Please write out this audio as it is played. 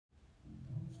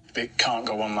It can't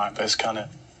go on like this, can it?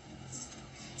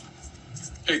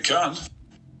 It can.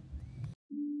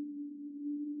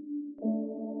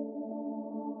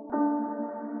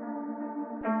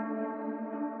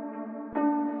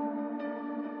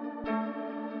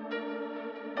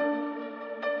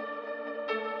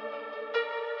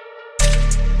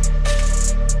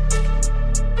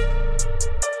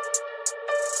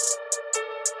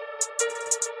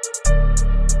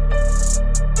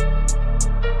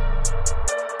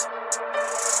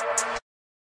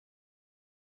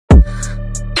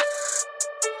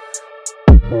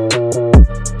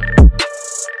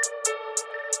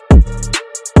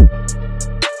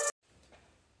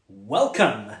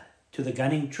 Welcome to The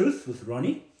Gunning Truth with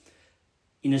Ronnie,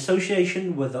 in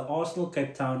association with the Arsenal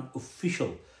Cape Town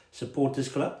Official Supporters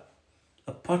Club,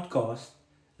 a podcast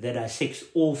that dissects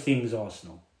all things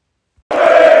Arsenal.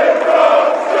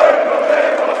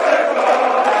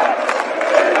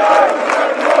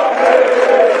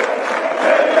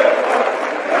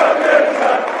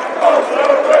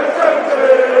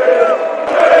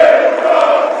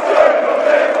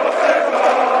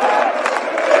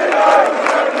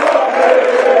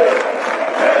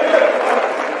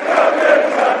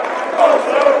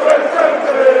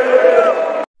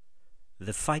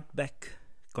 The fight back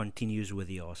continues with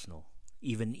the Arsenal,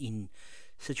 even in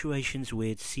situations where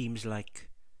it seems like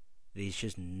there's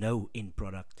just no end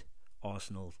product.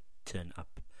 Arsenal turn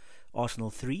up.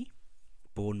 Arsenal 3,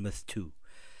 Bournemouth 2,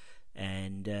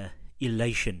 and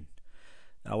elation.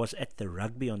 I was at the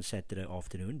rugby on Saturday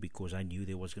afternoon because I knew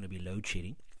there was going to be load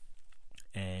shedding,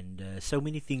 and so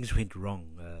many things went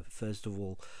wrong. First of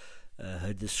all,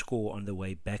 heard the score on the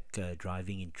way back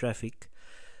driving in traffic.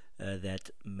 That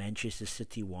Manchester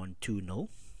City won 2-0.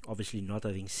 Obviously not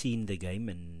having seen the game,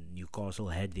 and Newcastle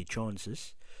had their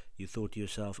chances. You thought to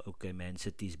yourself, okay, Man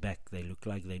City's back. They look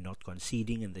like they're not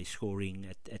conceding and they're scoring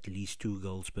at least 2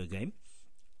 goals per game.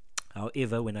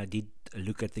 However, when I did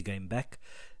look at the game back,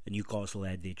 Newcastle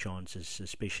had their chances,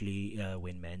 especially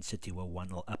when Man City were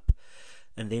 1-0 up.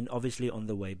 And then obviously on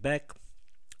the way back,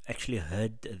 actually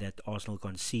heard that Arsenal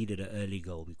conceded an early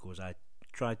goal because I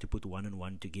tried to put 1 and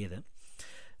 1 together.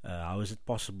 How is it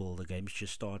possible? The game's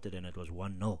just started and it was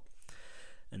 1-0.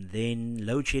 And then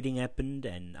load shedding happened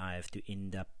and I have to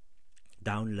end up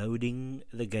downloading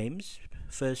the games,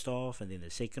 first half and then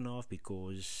the second half,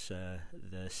 because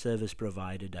the service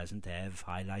provider doesn't have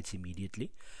highlights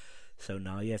immediately. So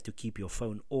now you have to keep your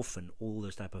phone off and all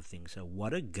those type of things. So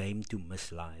what a game to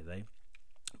miss live, eh?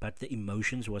 But the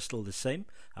emotions were still the same.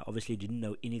 I obviously didn't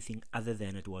know anything other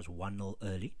than it was 1-0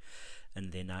 early.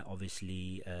 And then I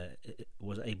obviously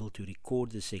was able to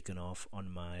record the second half on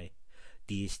my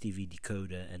DSTV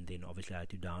decoder, and then obviously I had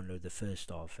to download the first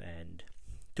half and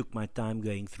took my time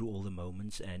going through all the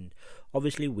moments. And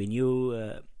obviously when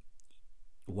you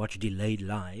watch delayed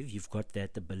live, you've got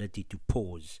that ability to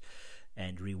pause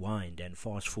and rewind and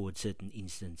fast forward certain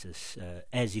instances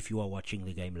as if you are watching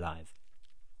the game live.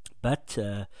 But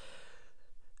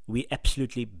we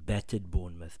absolutely battered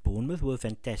Bournemouth. Bournemouth were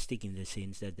fantastic in the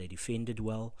sense that they defended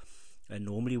well. And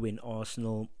normally when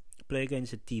Arsenal play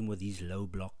against a team with these low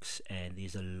blocks and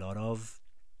there's a lot of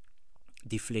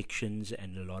deflections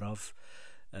and a lot of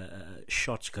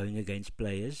shots going against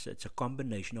players, it's a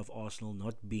combination of Arsenal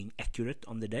not being accurate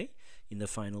on the day in the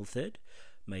final third.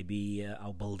 Maybe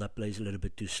our build-up plays a little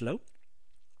bit too slow.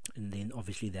 And then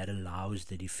obviously that allows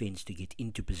the defense to get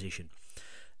into position.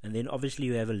 And then obviously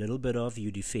you have a little bit of you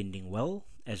defending well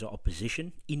as an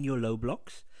opposition in your low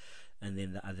blocks. And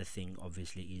then the other thing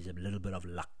obviously is a little bit of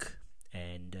luck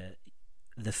and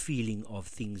the feeling of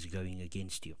things going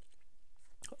against you.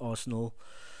 Arsenal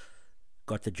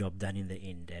got the job done in the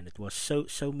end, and it was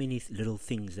so many little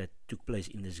things that took place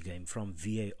in this game, from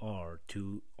VAR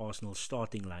to Arsenal's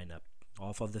starting lineup.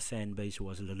 Half of the fan base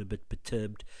was a little bit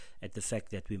perturbed at the fact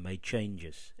that we made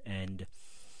changes, and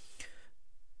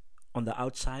on the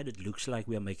outside it looks like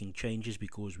we are making changes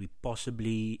because we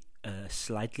possibly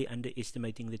slightly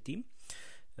underestimating the team.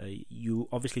 You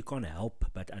obviously can't help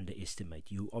but underestimate.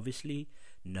 You obviously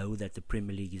know that the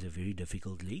Premier League is a very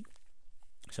difficult league,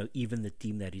 so even the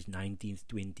team that is 19th,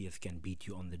 20th can beat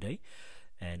you on the day.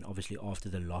 And obviously after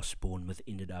the loss, Bournemouth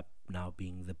ended up now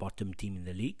being the bottom team in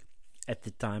the league. At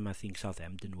the time I think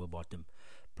Southampton were bottom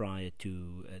prior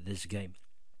to this game.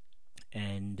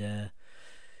 And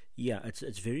yeah,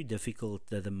 it's very difficult,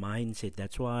 the mindset.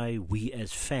 That's why we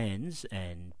as fans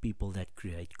and people that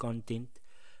create content,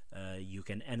 you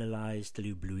can analyze till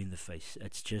you're blue in the face.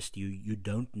 It's just you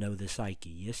don't know the psyche.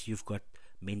 Yes, you've got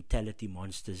mentality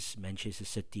monsters, Manchester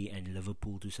City and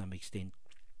Liverpool to some extent,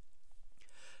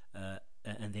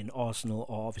 and then Arsenal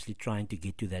are obviously trying to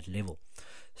get to that level.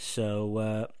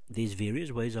 So there's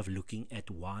various ways of looking at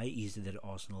why is it that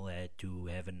Arsenal had to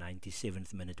have a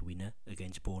 97th minute winner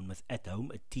against Bournemouth at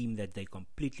home, a team that they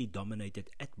completely dominated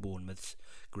at Bournemouth's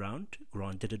ground.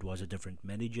 Granted, it was a different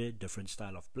manager, different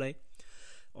style of play.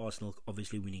 Arsenal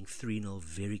obviously winning 3-0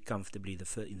 very comfortably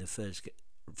in the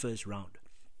first round,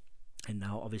 and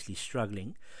now obviously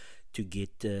struggling to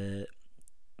get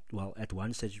at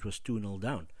one stage it was 2-0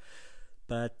 down.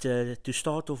 But to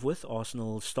start off with,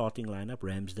 Arsenal's starting lineup: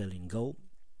 Ramsdale in goal,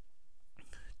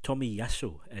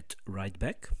 Tomiyasu at right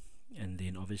back, and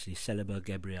then obviously Saliba,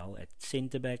 Gabriel at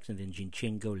centre backs, and then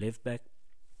Zinchenko left back,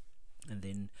 and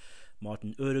then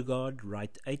Martin Odegaard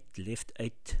right 8, left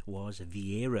 8 was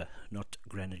Vieira, not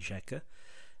Granit Xhaka,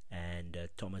 and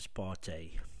Thomas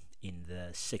Partey in the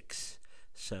 6.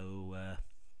 So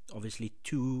obviously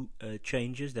two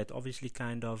changes that obviously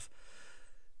kind of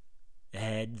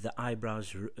had the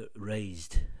eyebrows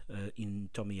raised in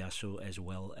Tomiyasu, as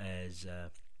well as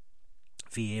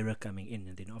Vieira coming in,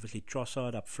 and then obviously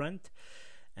Trossard up front,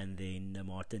 and then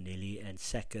Martinelli and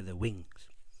Saka the wings.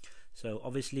 So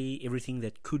obviously everything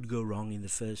that could go wrong in the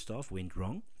first half went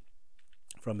wrong,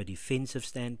 from a defensive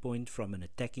standpoint, from an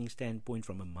attacking standpoint,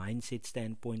 from a mindset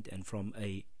standpoint, and from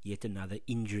a yet another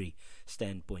injury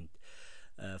standpoint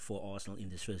for Arsenal in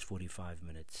this first 45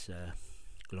 minutes. A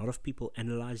lot of people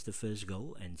analysed the first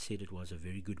goal and said it was a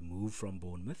very good move from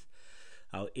Bournemouth.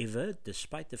 However,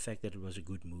 despite the fact that it was a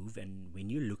good move, and when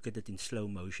you look at it in slow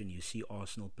motion, you see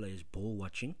Arsenal players ball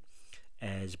watching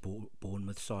as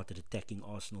Bournemouth started attacking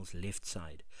Arsenal's left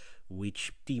side,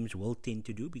 which teams will tend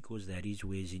to do because that is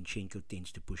where Zinchenko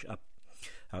tends to push up.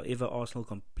 However, Arsenal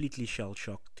completely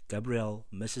shell-shocked. Gabriel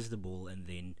misses the ball, and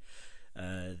then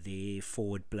their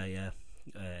forward player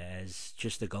has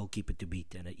just the goalkeeper to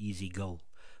beat, and an easy goal,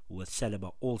 with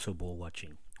Saliba also ball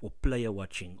watching or player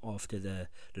watching after the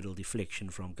little deflection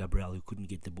from Gabriel, who couldn't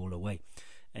get the ball away.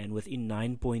 And within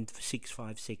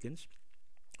 9.65 seconds,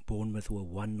 Bournemouth were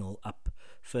 1-0 up,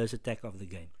 first attack of the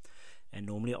game. And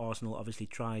normally Arsenal obviously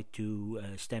try to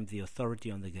stamp the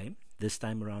authority on the game. This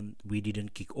time around we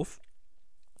didn't kick off,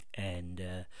 and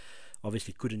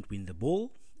obviously couldn't win the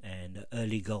ball, and an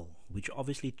early goal, which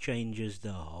obviously changes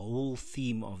the whole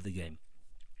theme of the game.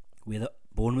 Whether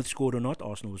Bournemouth scored or not,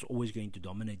 Arsenal was always going to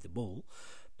dominate the ball,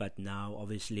 but now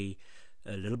obviously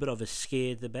a little bit of a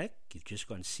scare at the back. You've just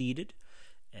conceded,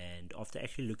 and after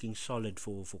actually looking solid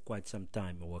for quite some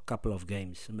time, or a couple of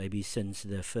games, maybe since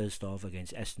the first half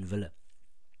against Aston Villa,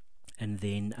 and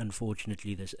then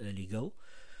unfortunately this early goal,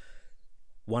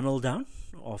 1-0 down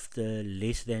after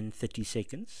less than 30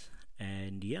 seconds.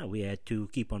 And yeah, we had to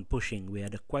keep on pushing. We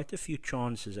had quite a few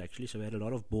chances actually, so we had a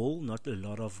lot of ball, not a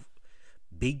lot of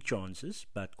big chances,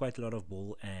 but quite a lot of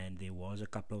ball, and there was a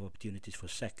couple of opportunities for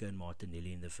Saka and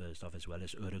Martinelli in the first half, as well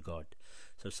as Odegaard.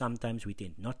 So sometimes we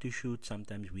tend not to shoot,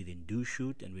 sometimes we then do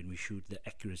shoot, and when we shoot, the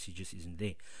accuracy just isn't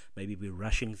there. Maybe we're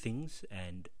rushing things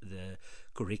and the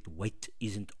correct weight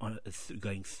isn't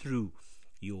going through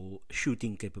your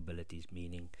shooting capabilities,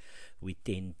 meaning we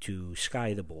tend to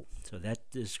sky the ball. So that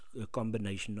is a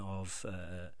combination of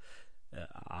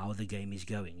how the game is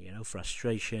going,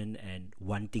 frustration and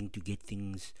wanting to get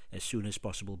things as soon as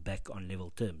possible back on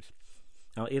level terms.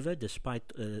 However, despite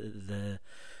the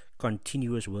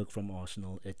continuous work from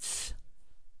Arsenal, it's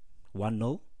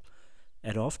 1-0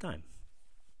 at half time,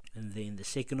 and then the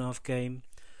second half came,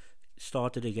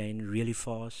 started again really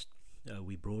fast.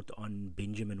 We brought on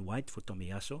Benjamin White for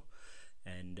Tomiyasu,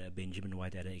 and Benjamin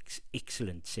White had an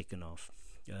excellent second half.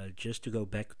 Just to go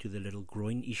back to the little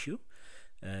groin issue,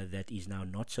 that is now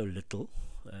not so little,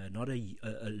 not a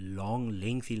long,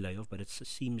 lengthy layoff, but it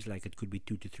seems like it could be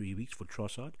 2 to 3 weeks for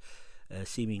Trossard.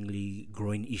 Seemingly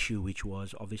groin issue, which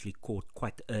was obviously caught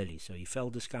quite early, so he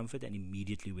felt discomfort and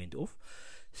immediately went off.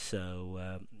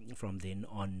 So from then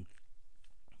on,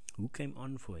 who came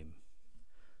on for him?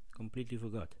 Completely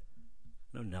forgot.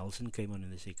 No, Nelson came on in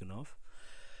the second half,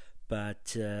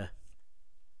 but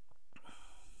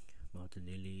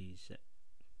Martinelli's.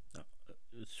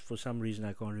 For some reason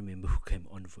I can't remember who came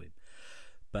on for him,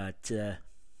 but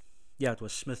yeah, it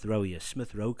was Smith Rowe. Yes,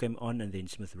 Smith Rowe came on, and then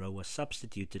Smith Rowe was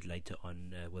substituted later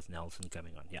on with Nelson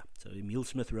coming on. Yeah, so Emile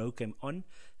Smith Rowe came on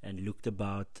and looked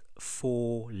about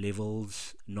 4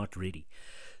 levels not ready.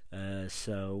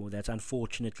 So that's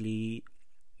unfortunately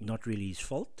not really his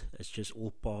fault. It's just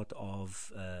all part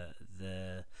of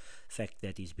the fact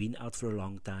that he's been out for a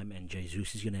long time, and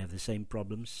Jesus is going to have the same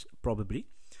problems probably.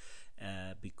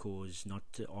 Because not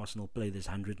Arsenal play this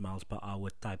 100 miles per hour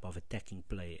type of attacking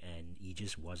play, and he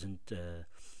just wasn't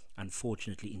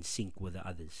unfortunately in sync with the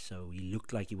others. So he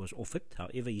looked like he was off it.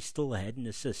 However, he still had an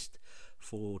assist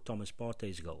for Thomas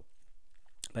Partey's goal.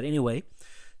 But anyway,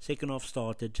 second half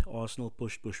started, Arsenal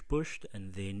pushed,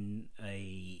 and then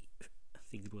I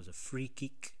think it was a free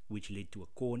kick which led to a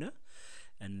corner,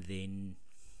 and then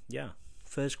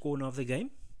first corner of the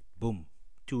game, boom,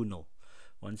 2-0.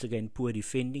 Once again, poor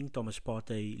defending, Thomas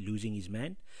Partey losing his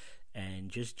man, and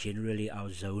just generally our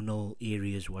zonal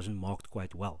areas wasn't marked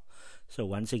quite well. So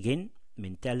once again,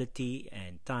 mentality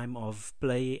and time of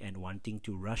play and wanting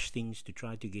to rush things to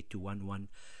try to get to 1-1,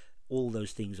 all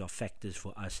those things are factors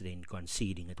for us then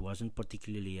conceding. It wasn't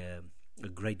particularly a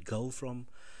great goal from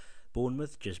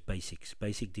Bournemouth, just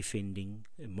basic defending,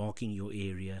 marking your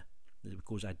area,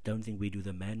 because I don't think we do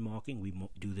the man marking, we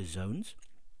do the zones.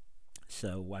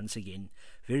 So once again,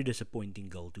 very disappointing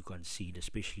goal to concede,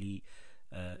 especially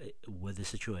with the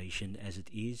situation as it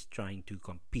is, trying to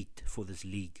compete for this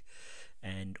league.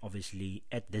 And obviously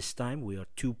at this time we are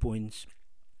 2 points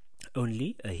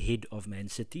only ahead of Man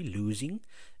City, losing,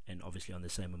 and obviously on the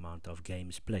same amount of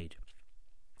games played.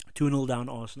 2-0 down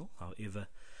Arsenal. However,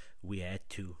 we had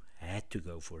to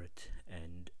go for it,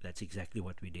 and that's exactly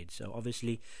what we did. So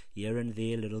obviously here and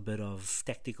there a little bit of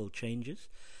tactical changes,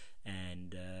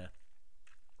 and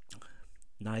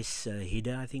nice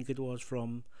header, I think it was,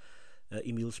 from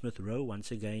Emile Smith Rowe.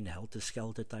 Once again,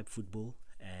 helter-skelter type football,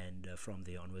 and from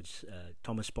there onwards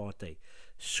Thomas Partey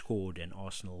scored and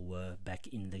Arsenal were back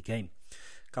in the game.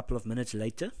 A couple of minutes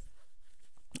later,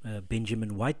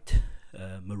 Benjamin White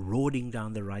marauding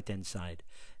down the right hand side,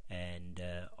 and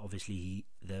obviously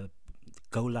the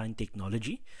goal line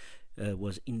technology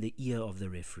was in the ear of the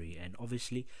referee, and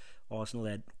obviously Arsenal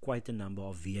had quite a number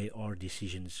of VAR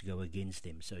decisions go against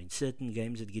them. So in certain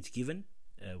games it gets given,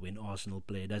 when Arsenal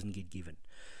player doesn't get given.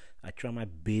 I try my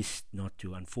best not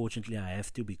to. Unfortunately, I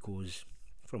have to, because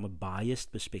from a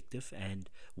biased perspective and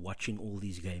watching all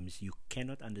these games, you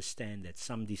cannot understand that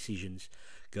some decisions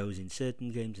goes in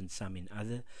certain games and some in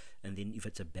other, and then if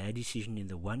it's a bad decision in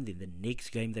the one, then the next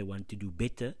game they want to do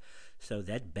better. So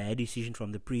that bad decision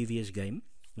from the previous game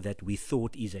that we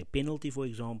thought is a penalty, for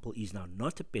example, is now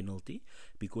not a penalty,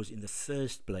 because in the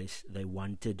first place they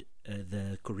wanted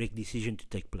the correct decision to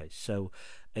take place. So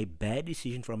a bad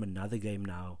decision from another game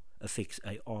now affects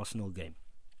a Arsenal game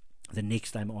the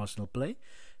next time Arsenal play,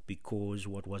 because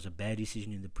what was a bad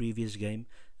decision in the previous game,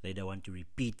 they don't want to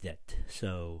repeat that.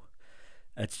 So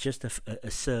it's just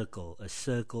a circle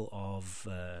of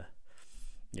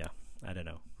I don't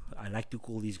know, I like to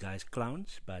call these guys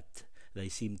clowns, but they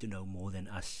seem to know more than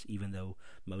us, even though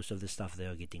most of the stuff they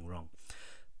are getting wrong.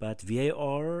 But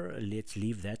VAR, let's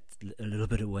leave that a little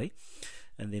bit away.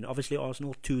 And then obviously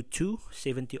Arsenal 2-2,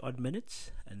 70 odd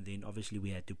minutes, and then obviously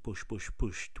we had to push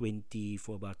 20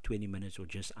 for about 20 minutes, or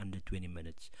just under 20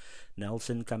 minutes.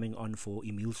 Nelson coming on for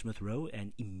Emile Smith Rowe,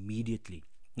 and immediately.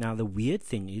 Now the weird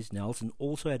thing is Nelson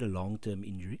also had a long-term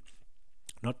injury,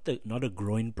 not a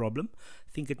groin problem.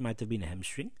 I think it might have been a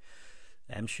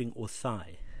hamstring or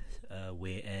thigh.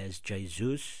 Whereas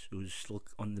Jesus, who's still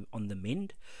on the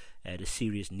mend, had a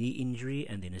serious knee injury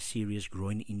and then a serious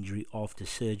groin injury after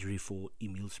surgery for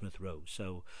Emile Smith Rowe.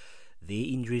 So their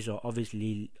injuries are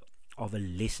obviously of a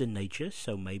lesser nature,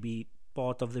 so maybe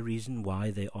part of the reason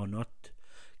why they are not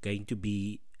going to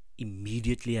be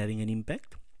immediately having an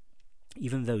impact,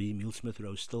 even though Emile Smith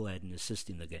Rowe still had an assist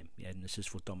in the game. He had an assist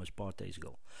for Thomas Partey's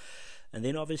goal. And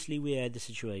then obviously we had the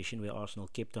situation where Arsenal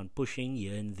kept on pushing,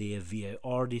 here and there,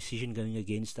 VAR decision going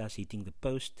against us, hitting the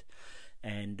post,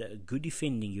 and good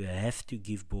defending. You have to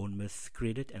give Bournemouth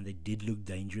credit, and they did look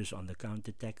dangerous on the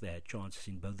counter-attack. They had chances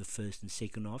in both the first and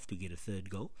second half to get a third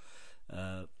goal.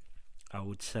 I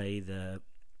would say the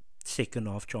second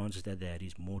half chances that they had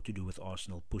is more to do with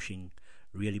Arsenal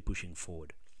really pushing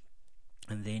forward.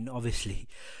 And then obviously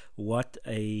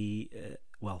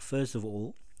first of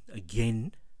all,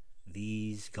 again,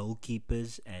 these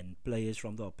goalkeepers and players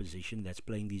from the opposition that's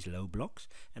playing these low blocks,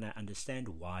 and I understand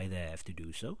why they have to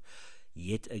do so.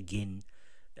 Yet again,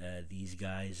 these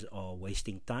guys are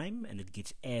wasting time, and it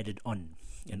gets added on,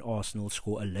 and Arsenal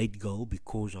score a late goal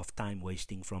because of time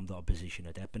wasting from the opposition.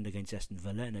 It happened against Aston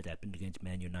Villa and it happened against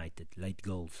Man United, late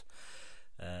goals.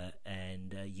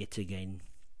 And yet again,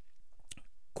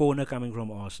 corner coming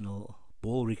from Arsenal,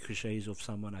 ball ricochets off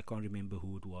someone, I can't remember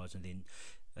who it was, and then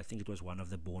I think it was one of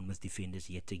the Bournemouth defenders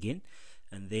yet again.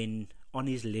 And then on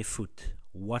his left foot,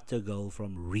 what a goal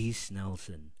from Reiss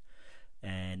Nelson.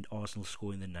 And Arsenal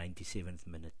score in the 97th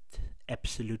minute.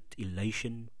 Absolute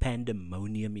elation,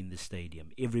 pandemonium in the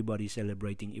stadium. Everybody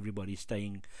celebrating, everybody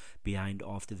staying behind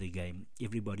after the game,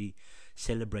 everybody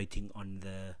celebrating on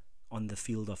the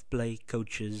field of play,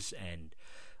 coaches and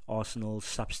Arsenal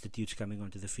substitutes coming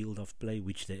onto the field of play,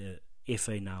 which the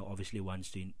FA now obviously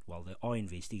wants to, they are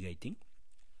investigating,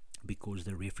 because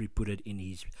the referee put it in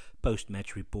his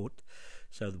post-match report.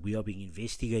 So we are being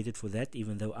investigated for that,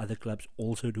 even though other clubs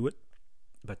also do it.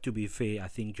 But to be fair, I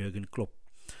think Jurgen Klopp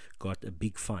got a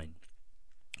big fine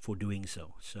for doing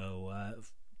so. So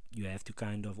you have to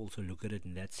kind of also look at it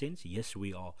in that sense. Yes,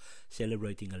 we are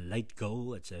celebrating a late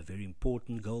goal. It's a very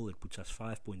important goal. It puts us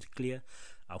 5 points clear.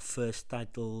 Our first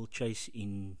title chase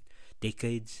in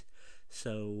decades.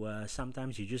 So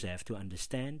sometimes you just have to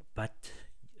understand. But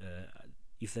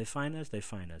if they fine us, they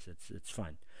fine us. It's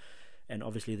fine. And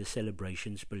obviously the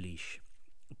celebrations, police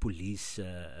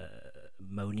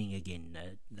moaning again.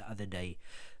 The other day,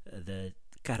 the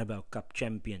Carabao Cup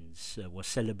champions was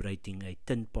celebrating a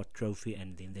tin pot trophy,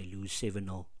 and then they lose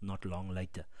 7-0 not long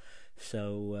later.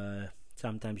 So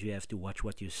sometimes you have to watch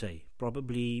what you say.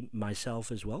 Probably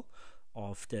myself as well,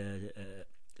 after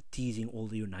teasing all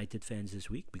the United fans this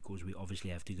week, because we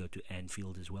obviously have to go to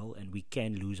Anfield as well, and we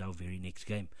can lose our very next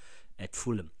game at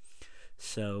Fulham.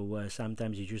 So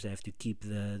sometimes you just have to keep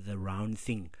the round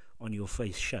thing on your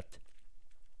face shut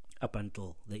up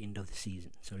until the end of the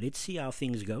season. So let's see how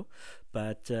things go.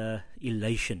 But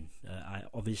elation, I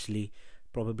obviously,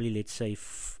 probably let's say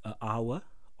an hour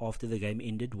after the game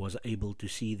ended, was able to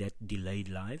see that delayed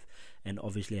live, and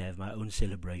obviously have my own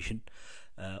celebration,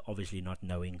 obviously not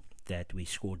knowing that we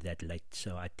scored that late.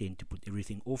 So I tend to put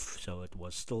everything off. So it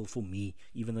was still, for me,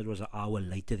 even though it was an hour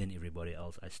later than everybody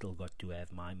else, I still got to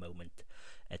have my moment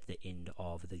at the end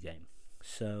of the game.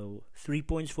 So 3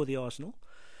 points for the Arsenal.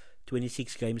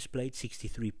 26 games played,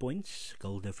 63 points,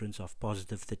 goal difference of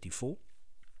positive 34.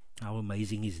 How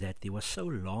amazing is that? There was so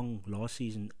long last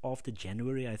season, after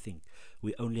January I think,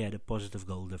 we only had a positive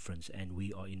goal difference, and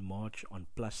we are in March on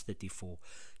plus 34,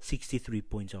 63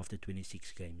 points after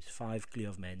 26 games, 5 clear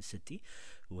of Man City,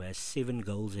 who has 7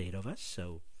 goals ahead of us.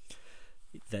 So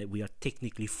that we are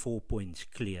technically 4 points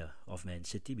clear of Man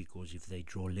City, because if they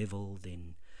draw level,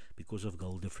 then because of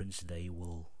goal difference they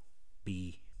will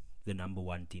be the number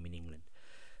 1 team in England.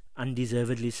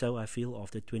 Undeservedly so, I feel,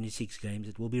 after 26 games.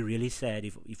 It will be really sad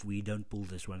if we don't pull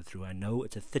this one through. I know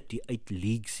it's a 38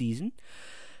 league season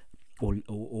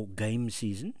or game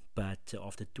season, but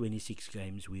after 26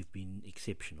 games we've been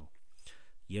exceptional.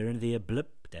 Here and there blip,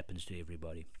 it happens to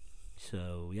everybody.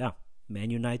 So yeah,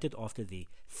 Man United, after the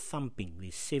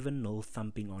 7-0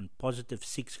 thumping on positive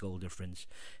 6 goal difference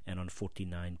and on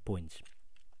 49 points.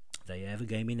 They have a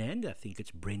game in hand. I think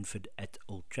it's Brentford at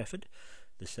Old Trafford,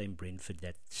 the same Brentford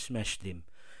that smashed them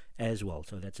as well.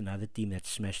 So that's another team that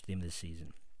smashed them this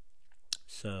season.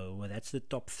 So that's the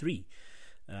top 3.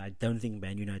 I don't think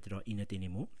Man United are in it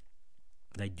anymore.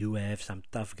 They do have some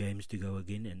tough games to go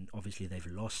again, and obviously they've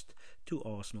lost to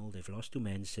Arsenal, they've lost to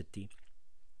Man City,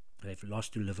 they've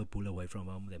lost to Liverpool away from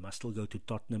home. They must still go to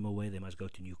Tottenham away, they must go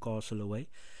to Newcastle away.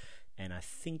 And I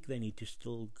think they need to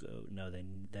still go. No,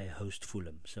 they host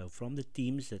Fulham. So from the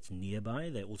teams that's nearby,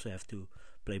 they also have to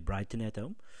play Brighton at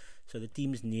home. So the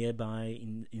teams nearby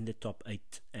in the top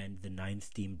 8 and the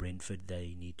 9th team, Brentford,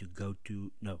 they need to go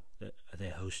to. No, they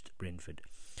host Brentford.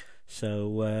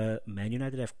 So Man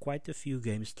United have quite a few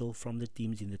games still from the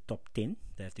teams in the top 10.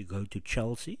 They have to go to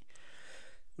Chelsea.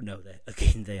 No,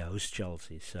 they host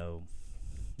Chelsea. So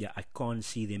yeah, I can't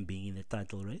see them being in the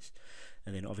title race.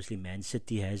 And then obviously Man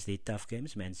City has their tough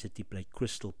games. Man City play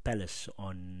Crystal Palace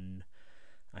on,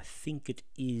 I think it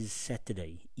is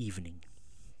Saturday evening,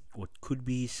 or it could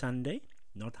be Sunday.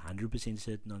 Not 100%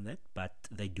 certain on that, but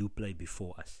they do play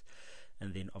before us.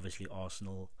 And then obviously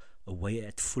Arsenal away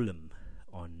at Fulham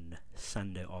on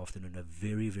Sunday afternoon. A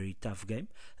very, very tough game.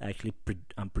 Actually,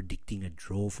 I'm predicting a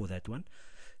draw for that one.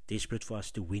 Desperate for us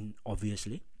to win,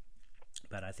 obviously.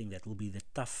 But I think that will be the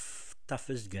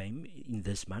toughest game in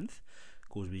this month,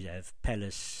 because we have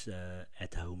Palace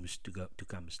at homes to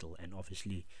come still, and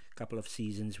obviously a couple of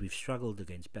seasons we've struggled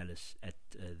against Palace at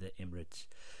the Emirates,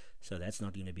 so that's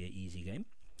not going to be an easy game.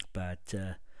 But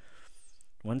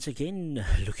once again,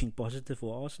 looking positive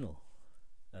for Arsenal.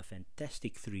 A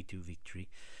fantastic 3-2 victory.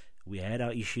 We had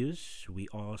our issues. We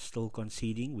are still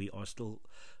conceding. We are still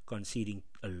conceding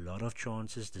a lot of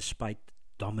chances despite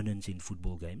dominance in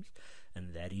football games.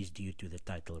 And that is due to the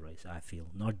title race, I feel.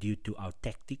 Not due to our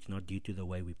tactics, not due to the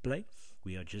way we play.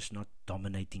 We are just not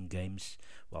dominating games.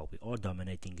 Well, we are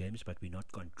dominating games, but we're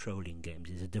not controlling games.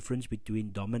 There's a difference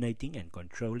between dominating and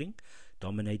controlling.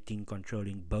 Dominating,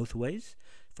 controlling both ways,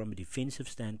 from a defensive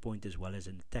standpoint as well as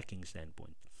an attacking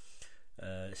standpoint.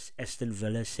 Aston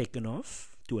Villa second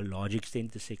half, to a large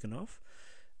extent the second half.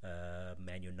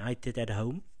 Man United at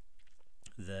home,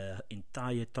 the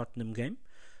entire Tottenham game.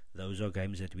 Those are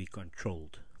games that we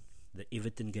controlled. The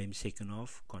Everton game second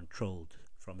half, controlled.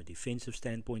 From a defensive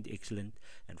standpoint, excellent,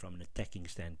 and from an attacking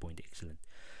standpoint, excellent.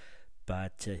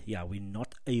 But we're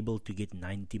not able to get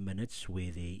 90 minutes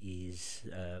where there is,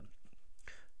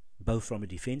 both from a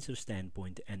defensive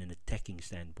standpoint and an attacking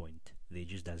standpoint, there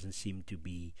just doesn't seem to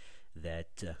be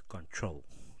that control.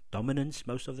 Dominance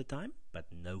most of the time, but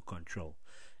no control.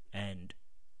 And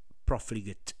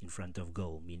profligate in front of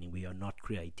goal, meaning we are not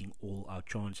creating all our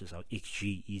chances. Our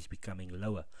XG is becoming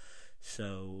lower.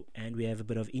 So, and we have a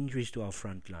bit of injuries to our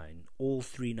front line. All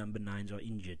three number 9s are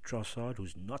injured. Trossard,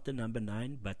 who's not a number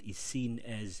 9 but is seen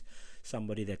as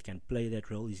somebody that can play that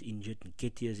role, is injured.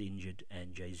 Nketiah is injured,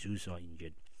 and Jesus are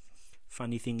injured.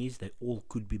 Funny thing is, they all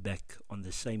could be back on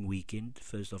the same weekend,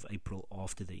 1st of April,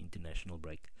 after the international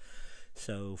break.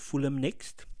 So Fulham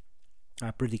next. I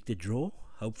predict a draw.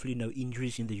 Hopefully no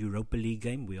injuries in the Europa League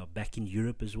game. We are back in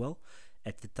Europe as well.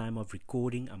 At the time of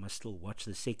recording, I must still watch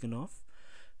the second half.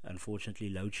 Unfortunately,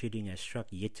 load shedding has struck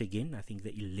yet again. I think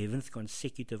the 11th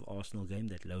consecutive Arsenal game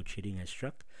that load shedding has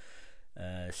struck.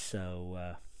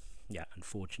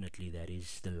 Unfortunately, that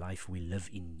is the life we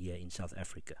live in here in South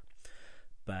Africa.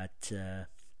 But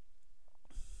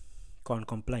can't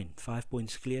complain. 5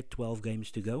 points clear, 12 games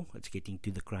to go. It's getting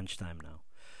to the crunch time now.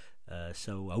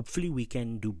 So hopefully we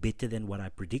can do better than what I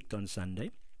predict on Sunday.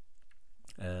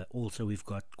 Also, we've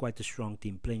got quite a strong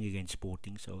team playing against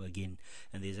Sporting. So again,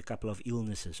 and there's a couple of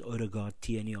illnesses. Odegaard,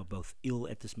 Tierney are both ill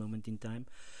at this moment in time.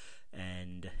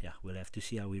 And we'll have to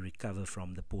see how we recover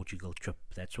from the Portugal trip.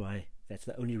 That's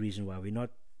the only reason why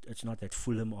it's not that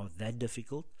Fulham are that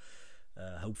difficult.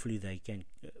 Hopefully they can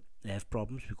have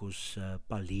problems because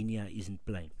Palhinha isn't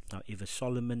playing. However,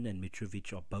 Solomon and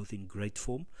Mitrovic are both in great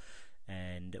form,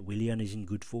 and Willian is in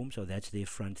good form, so that's their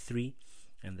front three.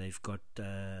 And they've got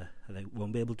they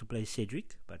won't be able to play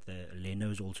Cedric, but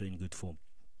Leno is also in good form.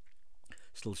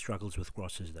 Still struggles with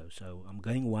crosses though, so I'm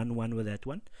going 1-1 with that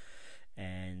one.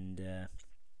 And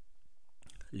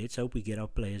let's hope we get our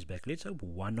players back. Let's hope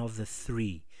one of the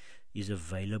three is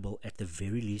available at the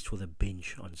very least for the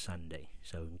bench on Sunday.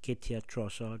 So Nketiah,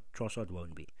 Trossard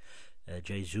won't be.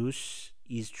 Jesus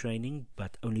is training,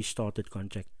 but only started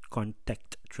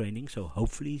contact training, so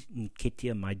hopefully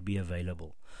Nketiah might be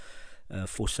available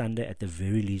for Sunday at the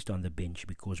very least on the bench,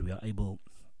 because we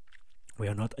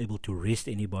are not able to rest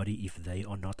anybody if they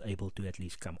are not able to at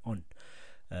least come on.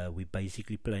 We're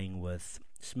basically playing with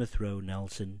Smith Rowe,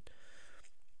 Nelson,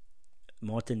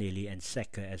 Martinelli and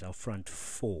Saka as our front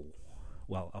four.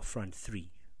 Well, our front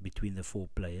three between the four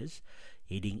players,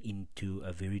 heading into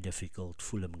a very difficult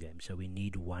Fulham game. So we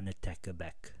need one attacker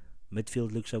back.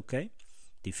 Midfield looks okay.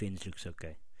 Defense looks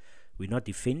okay. We're not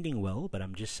defending well, but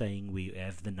I'm just saying we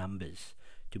have the numbers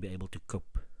to be able to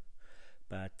cope.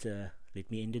 But let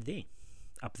me end it there.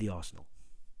 Up the Arsenal.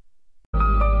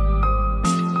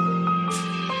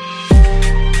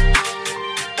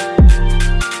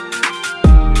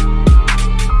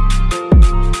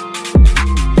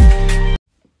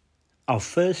 Our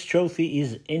first trophy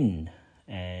is in,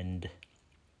 and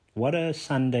what a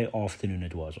Sunday afternoon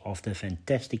it was. After a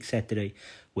fantastic Saturday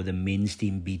with the men's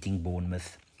team beating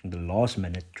Bournemouth in the last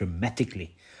minute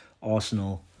dramatically,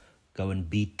 Arsenal go and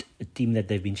beat a team that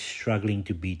they've been struggling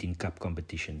to beat in cup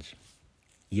competitions.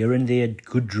 Here and there,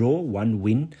 good draw, one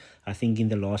win, I think in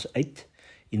the last 8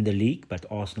 in the league, but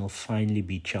Arsenal finally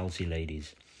beat Chelsea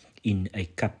ladies in a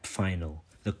cup final.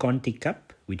 The Conti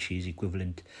Cup, which is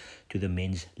equivalent to the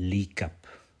Men's League Cup.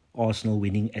 Arsenal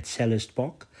winning at Selhurst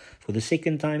Park for the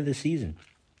second time this season.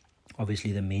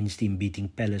 Obviously, the men's team beating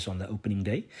Palace on the opening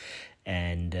day.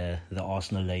 And the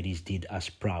Arsenal ladies did us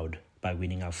proud by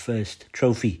winning our first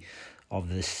trophy of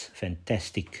this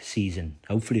fantastic season.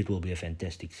 Hopefully, it will be a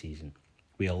fantastic season.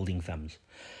 We're holding thumbs.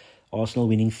 Arsenal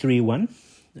winning 3-1.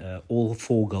 All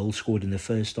 4 goals scored in the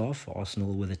first half.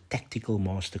 Arsenal with a tactical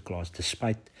masterclass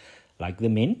despite, like the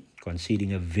men,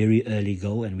 conceding a very early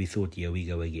goal, and we thought, here we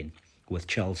go again, with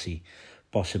Chelsea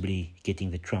possibly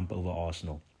getting the trump over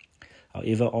Arsenal.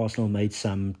 However, Arsenal made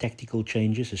some tactical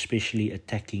changes, especially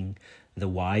attacking the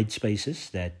wide spaces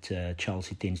that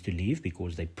Chelsea tends to leave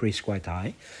because they press quite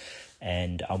high,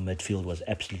 and our midfield was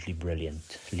absolutely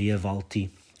brilliant. Leah Valti,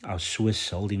 our Swiss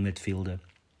holding midfielder,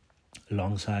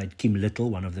 alongside Kim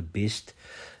Little, one of the best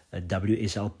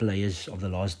WSL players of the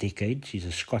last decade. She's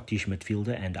a Scottish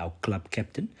midfielder and our club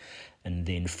captain. And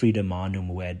then Frida Manum,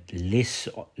 who had less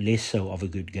so of a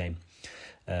good game.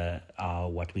 Our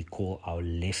what we call our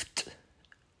left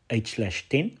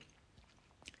 8/10.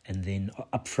 And then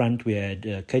up front we had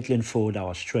Caitlin Ford, our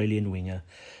Australian winger.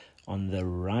 On the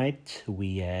right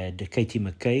we had Katie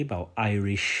McCabe, our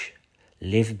Irish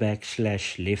left back /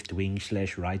 left wing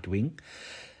 / right wing.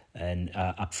 And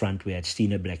up front, we had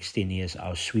Stina Blackstenius,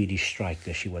 our Swedish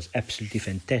striker. She was absolutely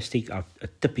fantastic. A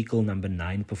typical number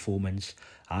 9 performance,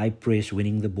 high press,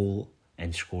 winning the ball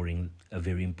and scoring a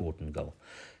very important goal.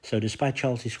 So despite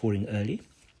Chelsea scoring early,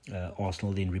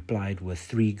 Arsenal then replied with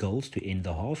 3 goals to end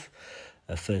the half.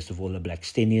 First of all, a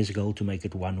Blackstenius goal to make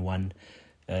it 1-1.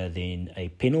 Then a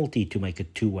penalty to make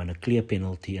it 2-1, a clear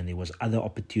penalty. And there was other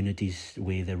opportunities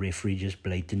where the referee just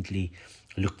blatantly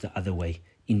looked the other way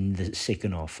in the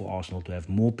second half for Arsenal to have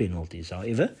more penalties.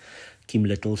 However, Kim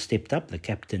Little stepped up, the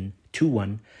captain,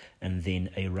 2-1, and then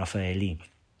a Raffaelli.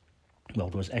 Well,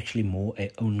 it was actually more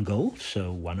an own goal.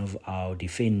 So one of our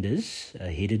defenders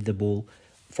headed the ball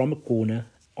from a corner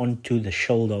onto the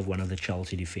shoulder of one of the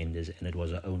Chelsea defenders, and it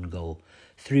was an own goal.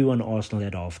 3-1 Arsenal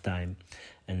at half-time.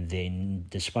 And then,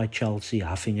 despite Chelsea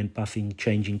huffing and puffing,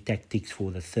 changing tactics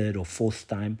for the 3rd or 4th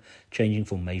time, changing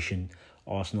formation,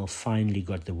 Arsenal finally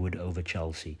got the wood over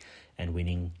Chelsea and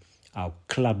winning our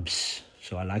club's,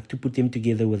 so I like to put them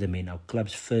together with the men, our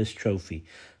club's first trophy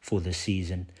for the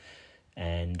season.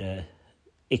 And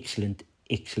excellent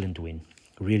win.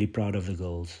 Really proud of the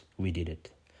goals. We did it.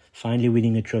 Finally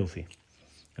winning a trophy.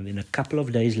 And then a couple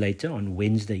of days later, on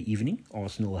Wednesday evening,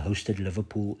 Arsenal hosted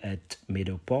Liverpool at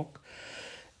Meadow Park.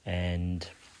 And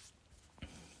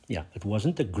yeah, it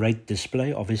wasn't a great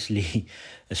display. Obviously,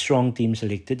 a strong team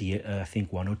selected. I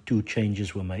think 1 or 2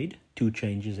 changes were made. 2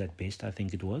 changes at best, I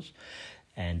think it was.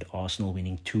 And Arsenal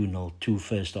winning 2-0, 2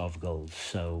 first-half goals.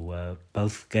 So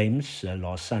both games,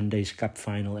 last Sunday's cup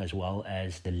final as well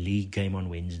as the league game on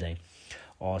Wednesday,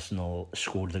 Arsenal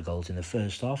scored the goals in the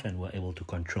first half and were able to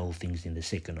control things in the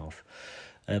second half.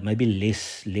 Maybe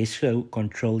less so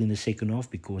control in the second half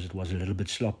because it was a little bit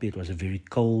sloppy. It was a very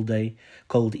cold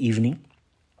evening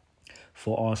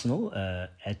for Arsenal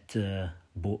at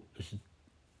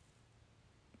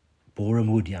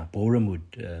Borehamwood,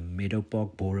 Meadow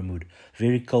Park, Borehamwood.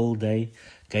 Very cold day.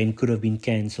 Game could have been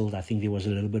cancelled. I think there was a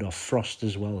little bit of frost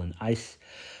as well and ice,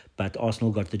 but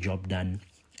Arsenal got the job done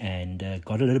and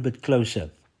got a little bit closer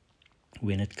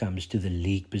when it comes to the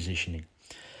league positioning.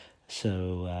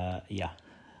 So,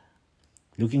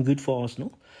 looking good for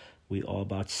Arsenal. We are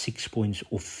about 6 points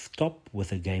off top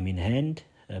with a game in hand.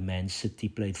 Man City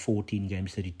played 14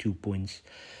 games, 32 points.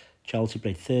 Chelsea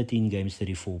played 13 games,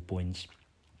 34 points.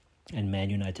 And Man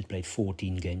United played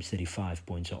 14 games, 35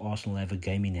 points. So Arsenal have a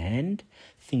game in hand.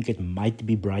 I think it might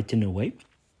be Brighton away.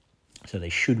 So they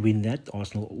should win that.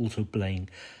 Arsenal also playing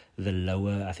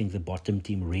the bottom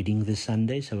team, Reading, this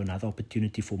Sunday. So another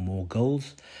opportunity for more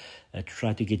goals.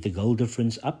 Try to get the goal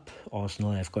difference up.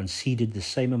 Arsenal have conceded the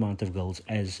same amount of goals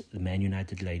as the Man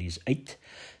United ladies, 8.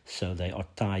 So they are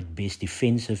tied best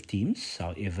defensive teams.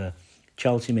 However,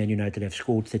 Chelsea, Man United have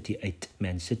scored 38,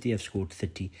 Man City have scored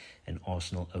 30, and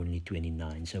Arsenal only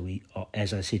 29. So we are,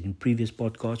 as I said in previous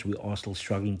podcasts, we are still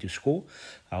struggling to score.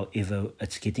 However,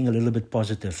 it's getting a little bit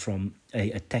positive from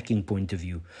an attacking point of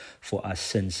view for us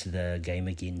since the game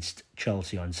against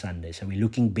Chelsea on Sunday. So we're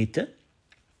looking better.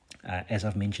 As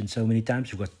I've mentioned so many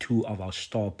times, we've got 2 of our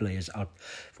star players out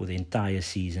for the entire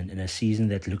season, in a season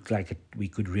that looked like we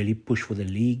could really push for the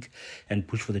league and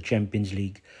push for the Champions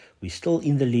League. We're still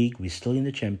in the league, we're still in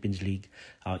the Champions League,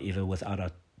 however, without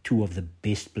our 2 of the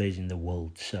best players in the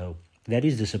world. So that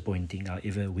is disappointing.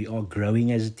 However, we are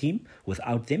growing as a team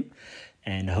without them,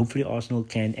 and hopefully Arsenal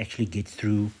can actually get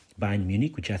through Bayern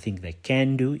Munich, which I think they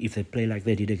can do if they play like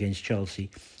they did against Chelsea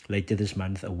later this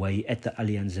month away at the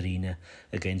Allianz Arena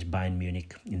against Bayern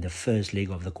Munich in the first leg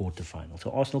of the quarterfinal.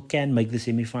 So Arsenal can make the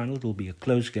semi-final. It will be a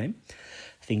close game.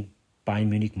 I think Bayern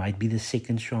Munich might be the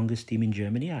second strongest team in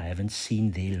Germany. I haven't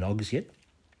seen their logs yet.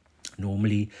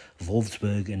 Normally,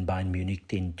 Wolfsburg and Bayern Munich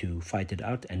tend to fight it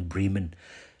out, and Bremen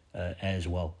as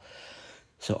well.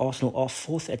 So Arsenal are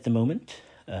 4th at the moment.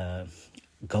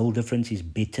 Goal difference is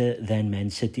better than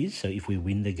Man City's. So if we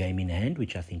win the game in hand,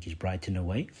 which I think is Brighton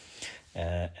away,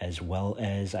 as well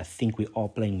as I think we are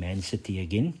playing Man City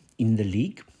again in the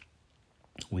league.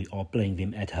 We are playing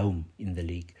them at home in the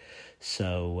league.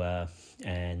 So,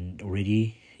 and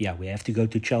already, we have to go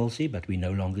to Chelsea, but we're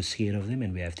no longer scared of them,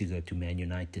 and we have to go to Man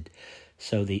United.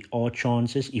 So there are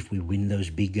chances if we win those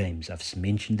big games. I've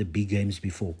mentioned the big games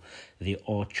before. There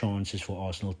are chances for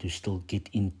Arsenal to still get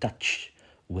in touch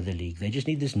with the league. They just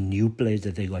need this new players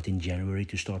that they got in January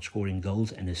to start scoring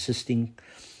goals and assisting,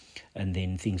 and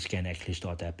then things can actually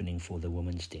start happening for the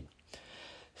women's team.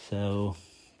 So,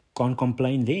 can't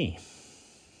complain there.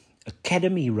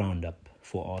 Academy roundup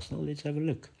for Arsenal. Let's have a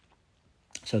look.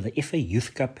 So the FA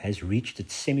Youth Cup has reached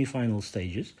its semi-final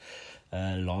stages.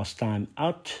 Last time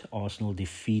out, Arsenal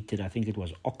defeated, I think it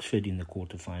was Oxford in the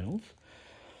quarterfinals.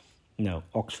 No,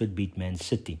 Oxford beat Man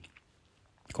City.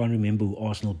 Can't remember who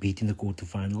Arsenal beat in the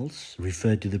quarterfinals,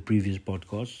 referred to the previous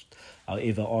podcast.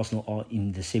 However, Arsenal are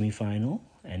in the semi-final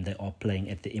and they are playing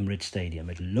at the Emirates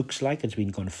Stadium. It looks like it's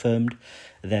been confirmed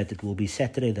that it will be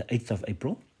Saturday the 8th of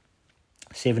April,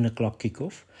 7 o'clock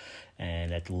kickoff,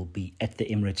 and that will be at the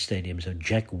Emirates Stadium. So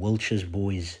Jack Wilshere's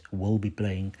boys will be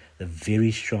playing the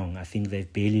very strong, I think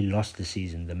they've barely lost the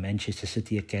season, the Manchester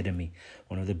City Academy,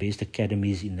 one of the best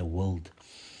academies in the world.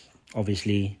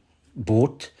 Obviously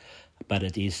bought, but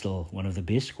it is still one of the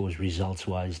best because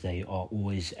results-wise they are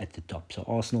always at the top. So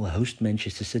Arsenal host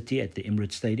Manchester City at the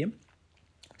Emirates Stadium,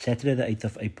 Saturday the 8th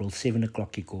of April, 7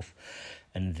 o'clock kickoff,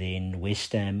 and then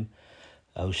West Ham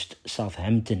host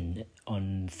Southampton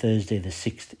on Thursday the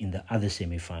 6th in the other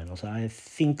semi-final. So I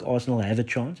think Arsenal have a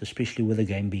chance, especially with the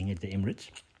game being at the Emirates.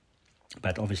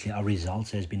 But obviously our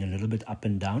results has been a little bit up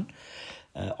and down.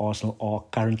 Arsenal are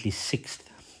currently 6th,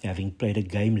 having played a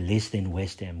game less than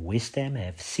West Ham. West Ham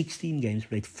have 16 games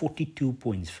played, 42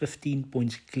 points, 15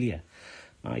 points clear.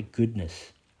 My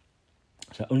goodness.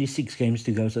 So only 6 games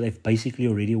to go, so they've basically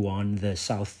already won the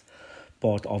south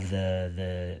part of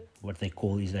the what they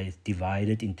call is they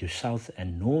divided into south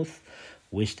and north.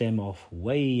 West Ham are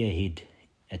way ahead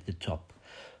at the top.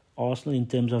 Arsenal, in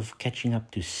terms of catching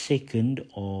up to second,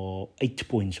 are 8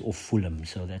 points off Fulham.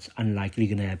 So that's unlikely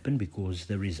going to happen because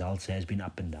the results has been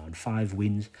up and down. 5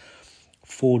 wins,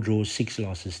 4 draws, 6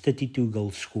 losses, 32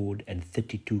 goals scored and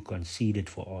 32 conceded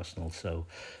for Arsenal. So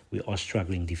we are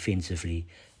struggling defensively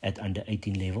at under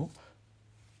 18 level.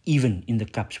 Even in the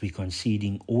cups, we're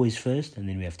conceding always first and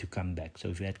then we have to come back. So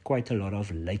we've had quite a lot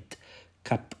of late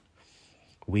cup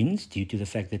wins due to the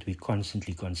fact that we're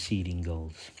constantly conceding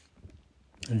goals.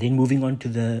 And then moving on to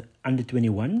the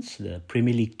under-21s, the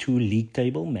Premier League 2 league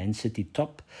table, Man City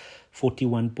top,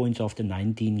 41 points after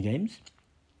 19 games.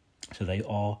 So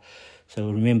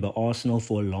remember, Arsenal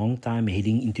for a long time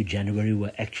heading into January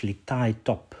were actually tied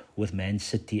top with Man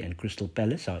City and Crystal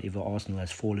Palace. However, Arsenal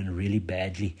has fallen really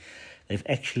badly. They've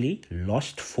actually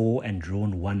lost 4 and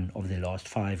drawn 1 of their last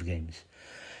 5 games.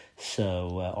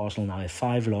 So Arsenal now have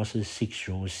 5 losses, 6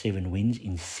 draws, 7 wins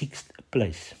in 6th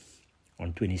place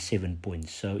on 27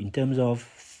 points. So in terms of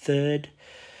third,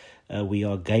 we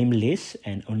are game less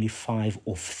and only 5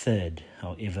 off third.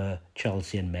 However,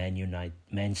 Chelsea and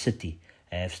Man City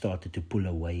have started to pull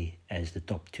away as the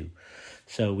top 2.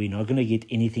 So we're not going to get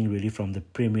anything really from the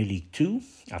Premier League 2.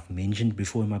 I've mentioned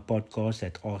before in my podcast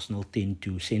that Arsenal tend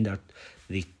to send out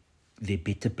their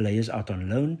better players out on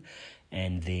loan,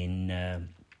 and then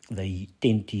they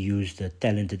tend to use the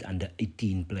talented under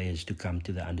 18 players to come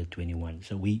to the under 21.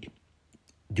 So we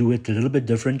do it a little bit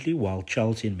differently. While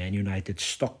Chelsea and Man United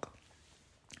stock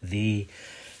their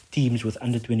teams with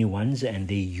under 21s and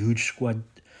their huge squad,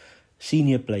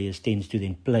 senior players tends to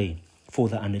then play for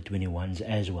the under 21s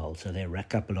as well. So they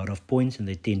rack up a lot of points and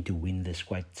they tend to win this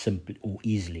quite simply or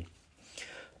easily.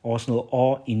 Arsenal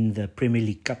are in the Premier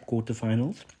League Cup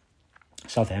quarterfinals.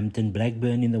 Southampton,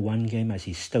 Blackburn in the one game. I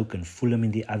see Stoke and Fulham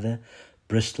in the other.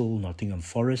 Bristol, Nottingham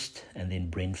Forest, and then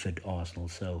Brentford, Arsenal.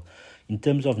 So in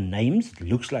terms of names, it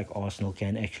looks like Arsenal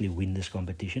can actually win this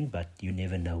competition, but you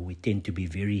never know. We tend to be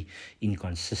very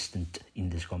inconsistent in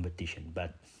this competition.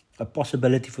 But a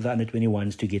possibility for the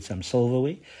under-21s to get some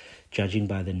silverware, judging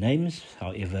by the names.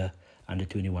 However,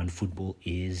 under-21 football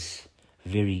is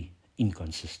very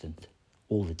inconsistent,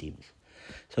 all the teams.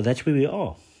 So that's where we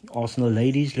are. Arsenal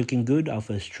ladies looking good, our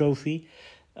first trophy.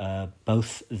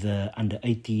 Both the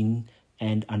under-18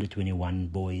 and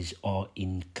under-21 boys are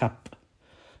in cup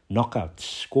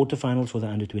knockouts, quarterfinals for the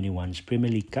under-21s Premier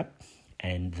League Cup,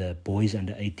 and the boys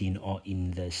under-18 are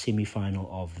in the semi-final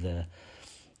of the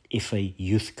FA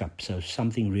Youth Cup. So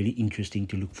something really interesting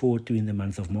to look forward to in the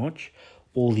month of March.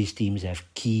 All these teams have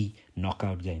key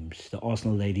knockout games. The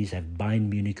Arsenal ladies have Bayern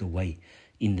Munich away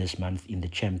in this month in the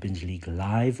Champions League,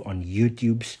 live on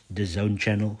YouTube's DAZN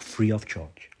channel, free of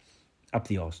charge. Up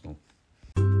the Arsenal.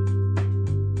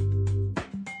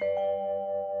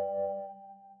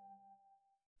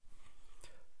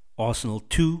 Arsenal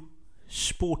 2,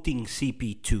 Sporting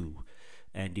CP 2.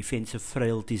 And defensive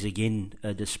frailties again,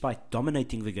 despite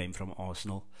dominating the game from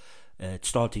Arsenal, it's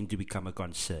starting to become a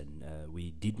concern.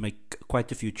 We did make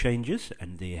quite a few changes,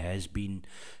 and there has been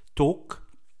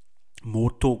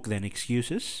more talk than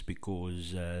excuses,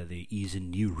 because there is a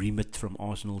new remit from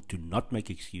Arsenal to not make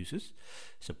excuses.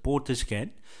 Supporters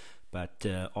can, but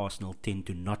Arsenal tend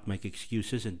to not make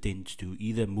excuses and tend to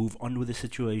either move on with the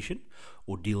situation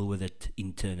or deal with it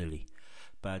internally.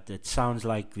 But it sounds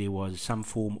like there was some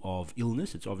form of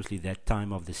illness. It's obviously that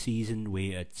time of the season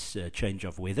where it's a change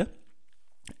of weather,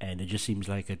 and it just seems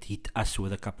like it hit us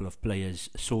with a couple of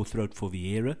players. Sore throat for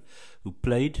Vieira, who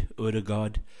played,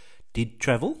 Odegaard, did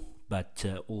travel, but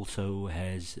also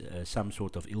has some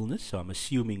sort of illness, so I'm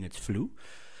assuming it's flu.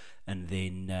 And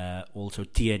then also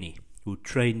Tierney, who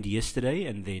trained yesterday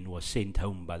and then was sent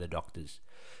home by the doctors.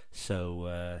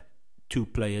 So two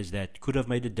players that could have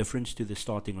made a difference to the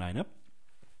starting lineup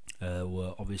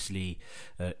were obviously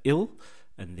ill.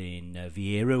 And then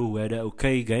Vieira, who had an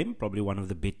okay game, probably one of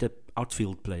the better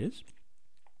outfield players.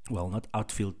 Well, not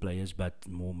outfield players, but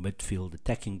more midfield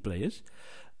attacking players.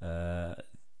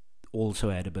 Also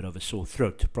had a bit of a sore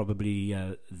throat, probably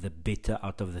the better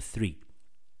out of the three.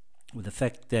 With the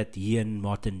fact that he and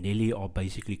Martinelli are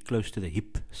basically close to the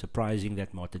hip, surprising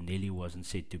that Martinelli wasn't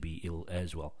said to be ill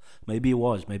as well. Maybe he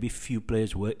was, maybe few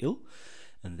players were ill,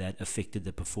 and that affected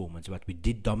the performance. But we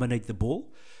did dominate the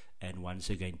ball, and once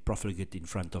again profligate in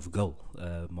front of goal.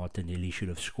 Martinelli should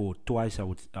have scored twice, I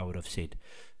would have said.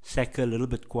 Saka a little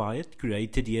bit quiet,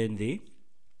 created here and there.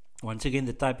 Once again,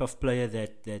 the type of player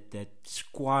that's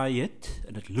quiet,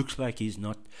 and it looks like he's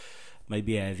not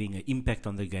maybe having an impact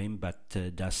on the game, but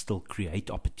does still create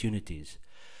opportunities.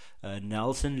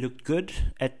 Nelson looked good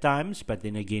at times, but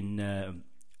then again,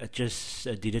 it just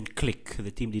didn't click.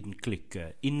 The team didn't click.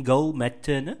 In goal, Matt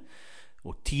Turner,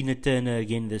 or Tina Turner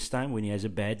again this time when he has a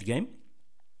bad game.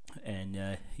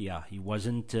 And he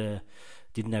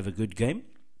didn't have a good game.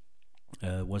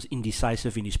 Was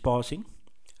indecisive in his passing.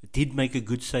 Did make a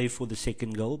good save for the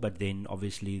second goal, but then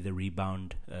obviously the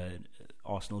rebound,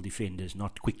 Arsenal defenders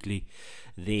not quickly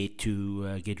there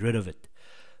to get rid of it.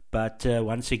 But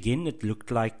once again, it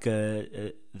looked like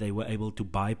they were able to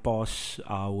bypass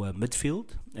our midfield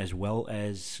as well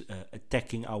as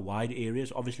attacking our wide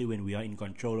areas. Obviously, when we are in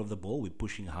control of the ball, we're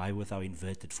pushing high with our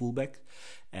inverted fullback,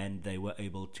 and they were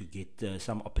able to get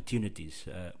some opportunities.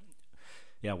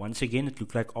 Once again, it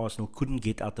looked like Arsenal couldn't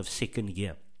get out of second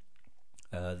gear.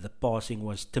 The passing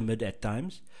was timid at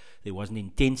times. There wasn't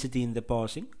intensity in the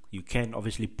passing. You can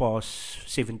obviously pass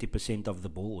 70% of the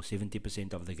ball or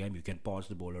 70% of the game. You can pass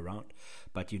the ball around,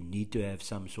 but you need to have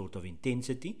some sort of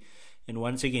intensity. And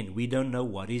once again, we don't know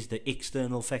what is the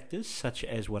external factors, such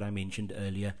as what I mentioned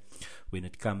earlier when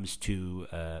it comes to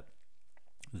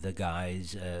the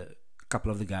guys, a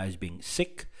couple of the guys being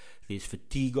sick. There's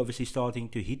fatigue obviously starting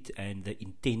to hit, and the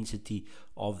intensity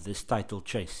of this title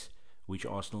chase, which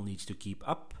Arsenal needs to keep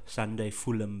up. Sunday,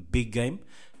 Fulham, big game,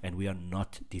 and we are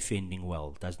not defending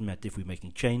well. Doesn't matter if we're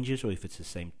making changes or if it's the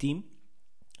same team.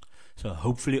 So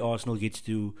hopefully Arsenal gets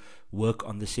to work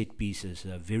on the set pieces.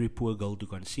 A very poor goal to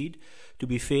concede. To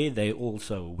be fair, they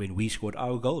also, when we scored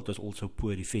our goal, it was also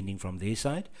poor defending from their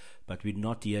side. But we're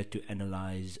not here to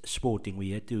analyse Sporting.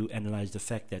 We're here to analyse the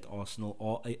fact that Arsenal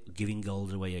are giving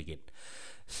goals away again.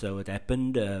 So it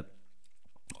happened.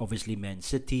 Obviously Man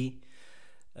City.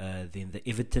 Then the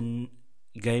Everton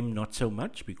game, not so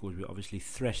much, because we obviously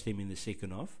thrashed them in the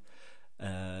second half.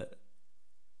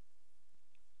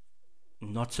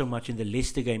 Not so much in the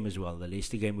Leicester game as well. The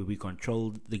Leicester game where we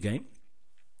controlled the game.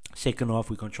 Second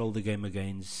half we controlled the game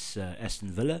against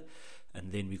Aston Villa,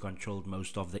 and then we controlled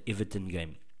most of the Everton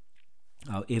game.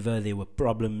 However, there were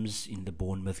problems in the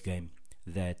Bournemouth game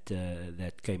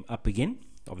that came up again.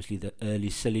 Obviously the early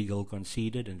silly goal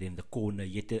conceded, and then the corner,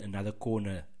 yet another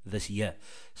corner this year.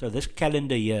 So this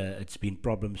calendar year, it's been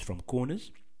problems from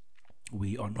corners.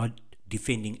 We are not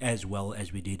defending as well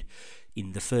as we did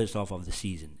in the first half of the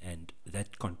season, and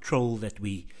that control that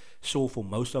we saw for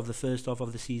most of the first half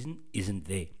of the season isn't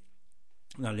there.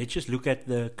 Now let's just look at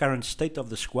the current state of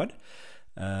the squad.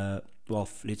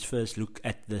 Let's first look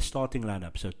at the starting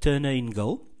lineup. So Turner in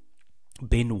goal,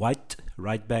 Ben White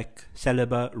right back,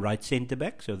 Saliba right centre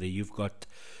back. So there you've got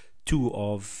two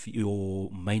of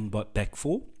your main back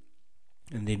four.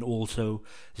 And then also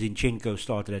Zinchenko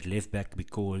started at left back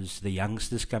because the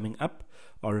youngsters coming up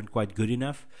aren't quite good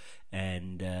enough.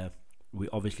 And we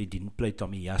obviously didn't play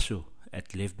Tomiyasu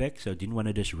at left back, so didn't want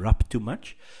to disrupt too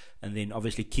much. And then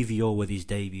obviously Kiwior with his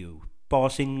debut.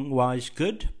 Passing wise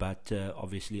good, but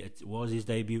obviously it was his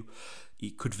debut.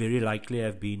 He could very likely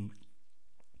have been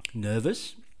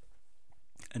nervous.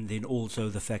 And then also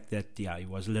the fact that he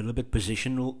was a little bit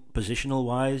positional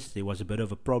wise, there was a bit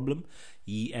of a problem.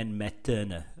 He and Matt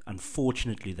Turner,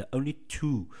 unfortunately, the only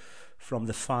two from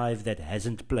the five that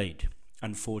hasn't played,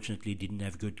 unfortunately didn't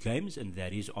have good games, and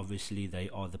that is obviously they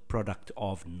are the product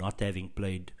of not having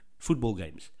played football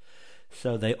games.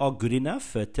 So they are good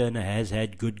enough. Turner has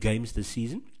had good games this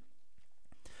season.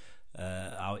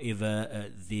 However,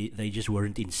 they just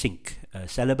weren't in sync.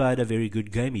 Saliba had a very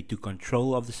good game. He took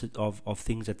control of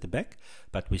things at the back,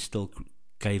 but we still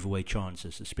gave away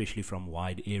chances, especially from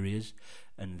wide areas,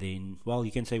 and then, well,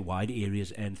 you can say wide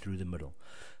areas and through the middle.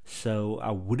 So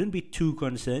I wouldn't be too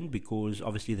concerned, because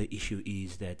obviously the issue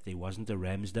is that there wasn't a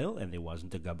Ramsdale and there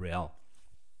wasn't a Gabriel.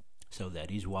 So that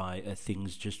is why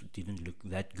things just didn't look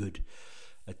that good.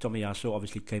 Tomiyasu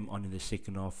obviously came on in the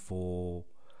second half for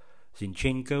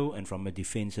Zinchenko, and from a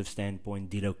defensive standpoint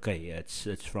did okay. It's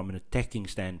from an attacking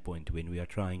standpoint, when we are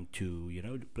trying to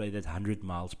play that 100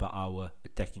 miles per hour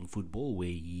attacking football, where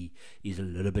he is a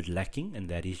little bit lacking, and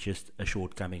that is just a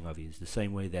shortcoming of his. The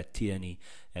same way that Tierney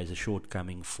has a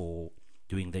shortcoming for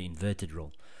doing the inverted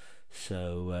role.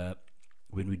 So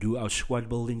when we do our squad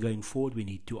building going forward, we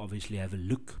need to obviously have a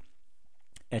look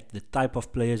at the type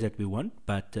of players that we want,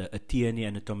 but a Tierney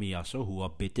and a Tomiyasu, who are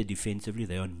better defensively,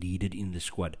 they are needed in the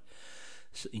squad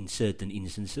in certain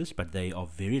instances, but they are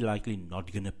very likely not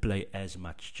going to play as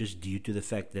much, just due to the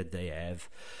fact that they have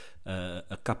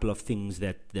a couple of things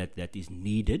that is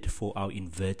needed for our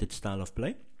inverted style of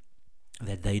play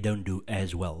that they don't do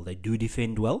as well. They do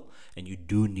defend well, and you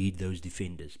do need those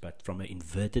defenders, but from an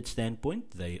inverted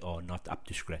standpoint, they are not up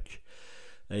to scratch.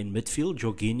 In midfield,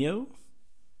 Jorginho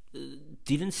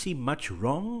didn't see much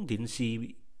wrong, didn't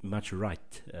see much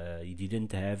right. He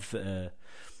didn't have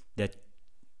that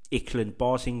excellent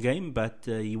passing game, but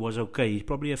he was okay. He's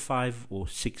probably a 5 or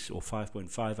 6 or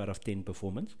 5.5 out of 10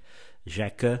 performance.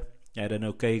 Xhaka had an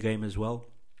okay game as well,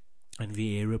 and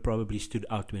Vieira probably stood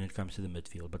out when it comes to the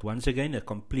midfield. But once again, a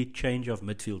complete change of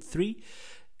midfield 3,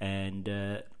 and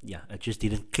it just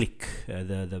didn't click.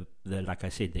 The like I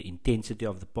said, the intensity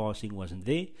of the passing wasn't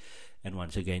there. And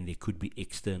once again, there could be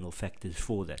external factors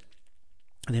for that.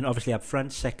 And then obviously up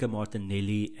front, Saka,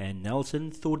 Martinelli and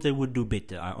Nelson, thought they would do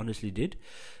better. I honestly did.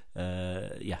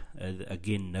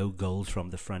 Again, no goals from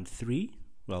the front three.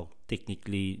 Well,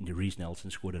 technically, Reece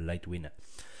Nelson scored a late winner.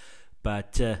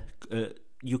 But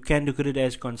you can look at it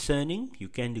as concerning. You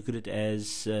can look at it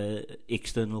as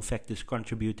external factors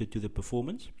contributed to the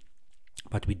performance.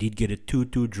 But we did get a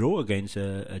 2-2 draw against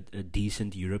a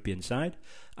decent European side.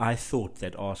 I thought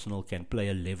that Arsenal can play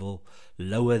a level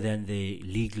lower than their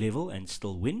league level and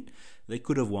still win. They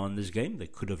could have won this game. They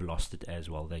could have lost it as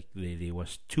well. There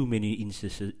was too many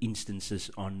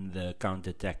instances on the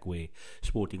counter-attack where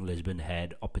Sporting Lisbon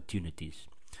had opportunities.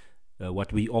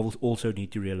 What we also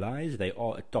need to realize, they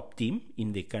are a top team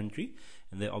in their country,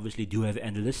 and they obviously do have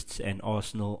analysts, and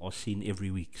Arsenal are seen every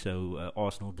week. So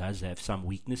Arsenal does have some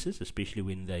weaknesses, especially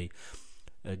when they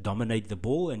dominate the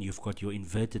ball, and you've got your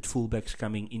inverted fullbacks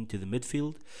coming into the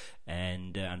midfield,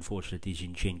 and unfortunately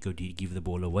Zinchenko did give the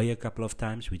ball away a couple of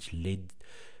times, which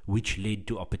led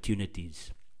to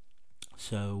opportunities.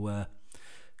 So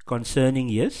concerning,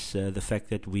 yes, the fact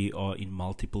that we are in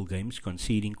multiple games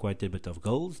conceding quite a bit of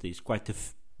goals. There's quite a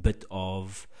bit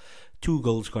of 2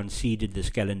 goals conceded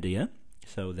this calendar year.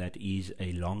 So that is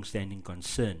a long-standing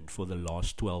concern for the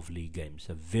last 12 league games.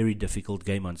 A very difficult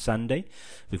game on Sunday.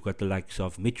 We've got the likes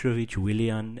of Mitrovic,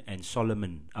 Willian and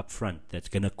Solomon up front. That's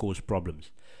going to cause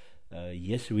problems.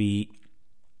 Yes, we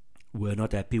were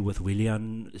not happy with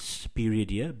Willian's period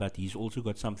here, but he's also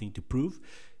got something to prove.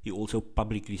 He also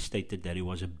publicly stated that he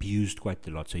was abused quite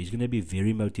a lot. So he's going to be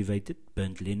very motivated.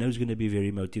 Bernd Leno's going to be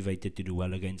very motivated to do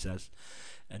well against us.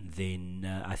 And then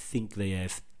I think they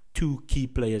have 2 key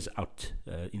players out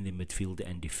in the midfield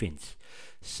and defense.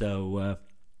 So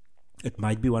it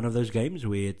might be one of those games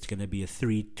where it's going to be a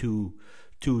 3-2,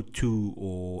 2-2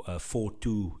 or a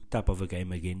 4-2 type of a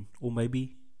game again, or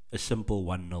maybe a simple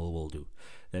 1-0 will do.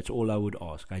 That's all I would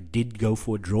ask. I did go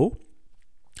for a draw,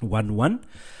 1-1.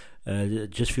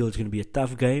 Just feel it's going to be a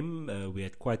tough game. We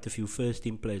had quite a few first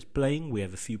team players playing. We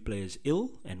have a few players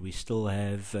ill, and we still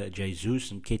have Jesus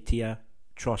and Ketia,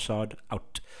 Trossard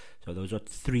out. So those are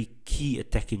 3 key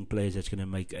attacking players that's going to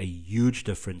make a huge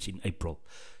difference in April.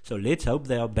 So let's hope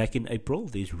they are back in April.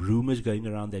 There's rumors going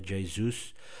around that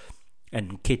Jesus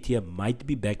and Ketia might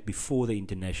be back before the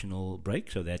international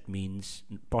break. So that means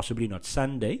possibly not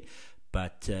Sunday,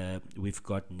 but we've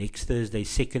got next Thursday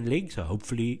second leg. So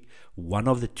hopefully one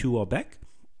of the 2 are back.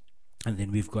 And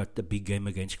then we've got the big game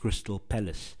against Crystal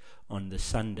Palace on the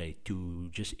Sunday to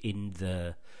just end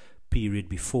the period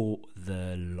before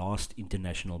the last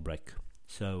international break.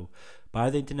 So by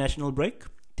the international break,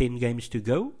 10 games to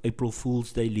go. April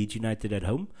Fool's Day, Leeds United at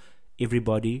home.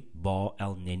 Everybody bar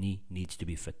El Neni needs to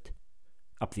be fit.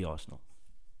 Up the Arsenal.